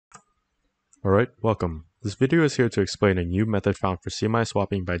Alright, welcome. This video is here to explain a new method found for CMI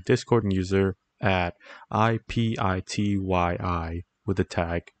swapping by Discord user at IPITYI with the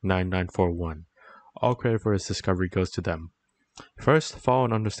tag 9941. All credit for its discovery goes to them. First, follow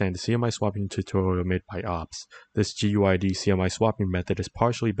and understand the CMI swapping tutorial made by Ops. This GUID CMI swapping method is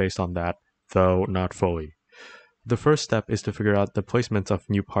partially based on that, though not fully. The first step is to figure out the placement of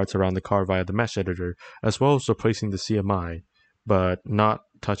new parts around the car via the mesh editor, as well as replacing the CMI, but not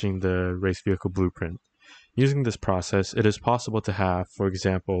touching the race vehicle blueprint. Using this process, it is possible to have, for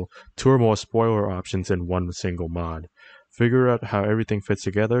example, 2 or more spoiler options in one single mod. Figure out how everything fits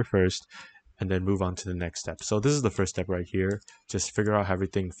together first, and then move on to the next step. So this is the first step right here. Just figure out how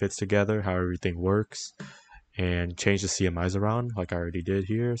everything fits together, how everything works, and change the CMIs around like I already did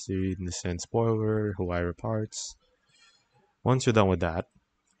here. See, Nissan spoiler, Hawaii parts. Once you're done with that,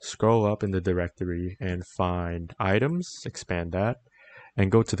 scroll up in the directory and find items, expand that, and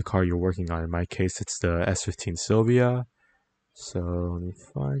go to the car you're working on. In my case, it's the S15 Sylvia. So let me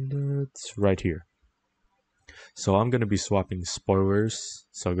find it right here. So I'm going to be swapping spoilers.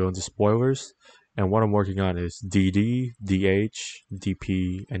 So go into spoilers, and what I'm working on is DD, DH,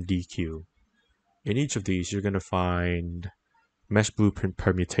 DP, and DQ. In each of these, you're going to find mesh blueprint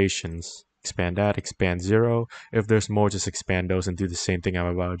permutations. Expand that, expand 0. If there's more, just expand those and do the same thing I'm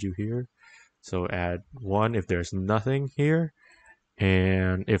about to do here. So add 1 if there's nothing here,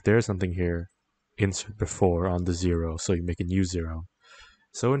 and if there's something here, insert before on the 0, so you make a new 0.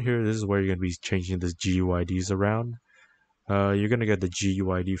 So in here, this is where you're going to be changing the GUIDs around. You're going to get the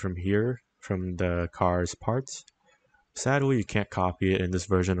GUID from here, from the car's parts. Sadly, you can't copy it in this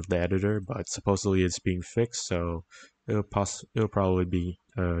version of the editor, but supposedly it's being fixed, so it'll probably be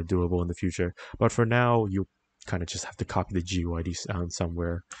doable in the future. But for now, you kind of just have to copy the GUID sound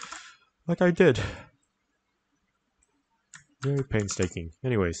somewhere, like I did. Very painstaking.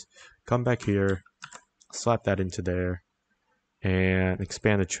 Anyways, come back here, slap that into there, and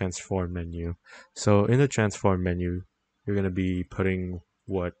expand the transform menu. So in the transform menu, you're going to be putting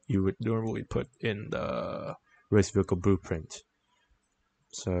what you would normally put in the race vehicle blueprint.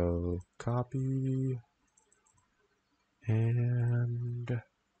 So copy and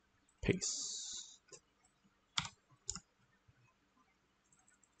paste.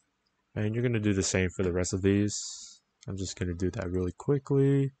 And you're going to do the same for the rest of these. I'm just going to do that really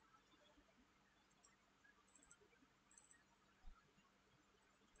quickly.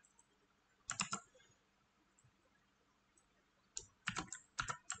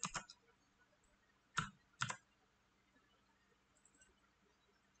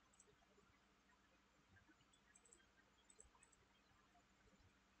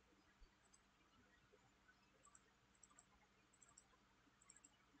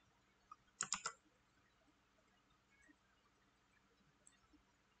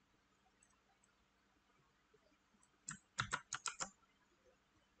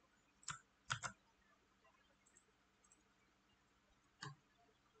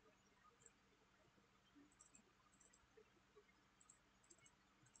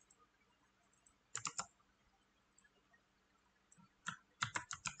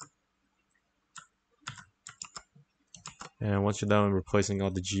 And once you're done replacing all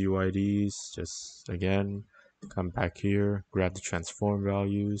the GUIDs, just again, come back here, grab the transform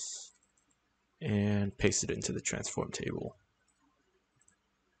values, and paste it into the transform table.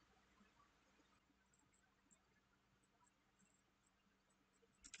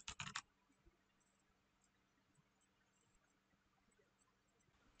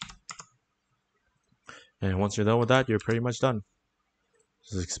 And once you're done with that, you're pretty much done.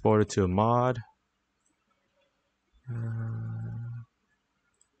 Just export it to a mod.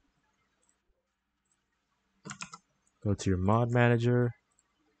 Go to your mod manager.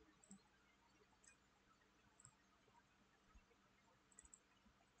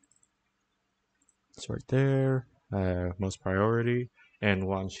 It's right there. Most priority and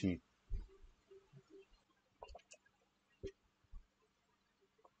one sheet.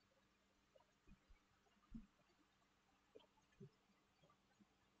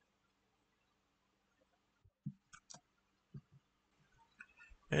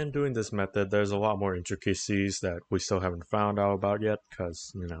 And doing this method, there's a lot more intricacies that we still haven't found out about yet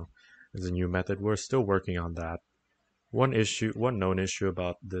because, it's a new method. We're still working on that. One known issue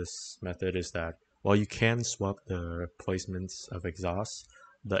about this method is that while you can swap the placements of exhausts,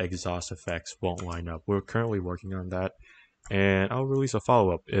 the exhaust effects won't line up. We're currently working on that, and I'll release a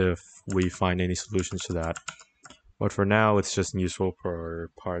follow-up if we find any solutions to that. But for now, it's just useful for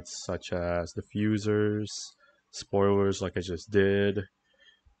parts such as diffusers, spoilers like I just did,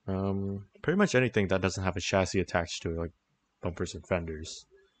 pretty much anything that doesn't have a chassis attached to it, like bumpers and fenders.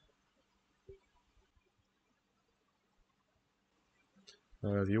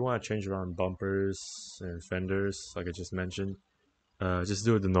 If you want to change around bumpers and fenders, like I just mentioned, just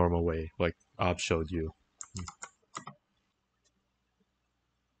do it the normal way, like Ob showed you.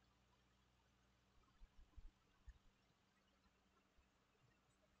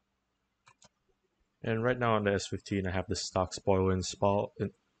 And right now on the S15, I have the stock spoiler installed.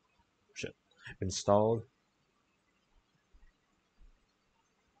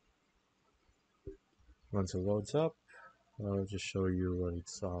 Once it loads up, I'll just show you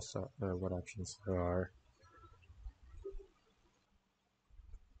what options there are.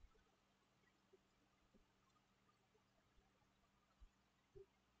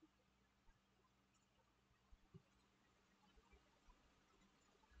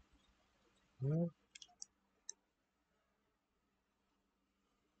 Well,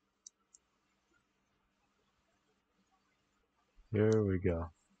 here we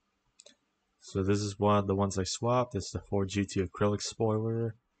go. So this is one of the ones I swapped. It's the Ford GT acrylic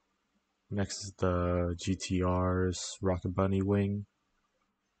spoiler. Next is the GTR's Rocket Bunny wing.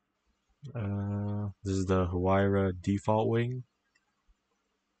 This is the Huayra default wing.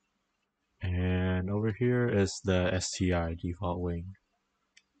 And over here is the STI default wing.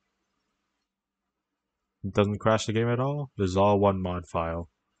 It doesn't crash the game at all. This is all one mod file.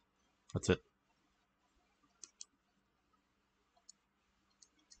 That's it.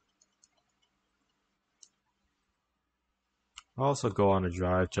 I'll also go on a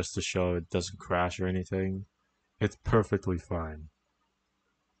drive just to show it doesn't crash or anything. It's perfectly fine.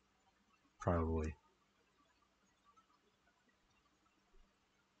 Probably.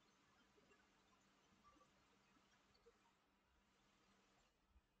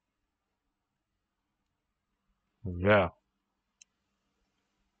 Yeah.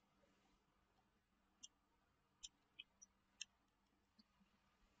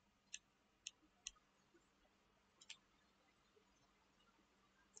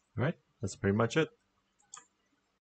 Right. That's pretty much it.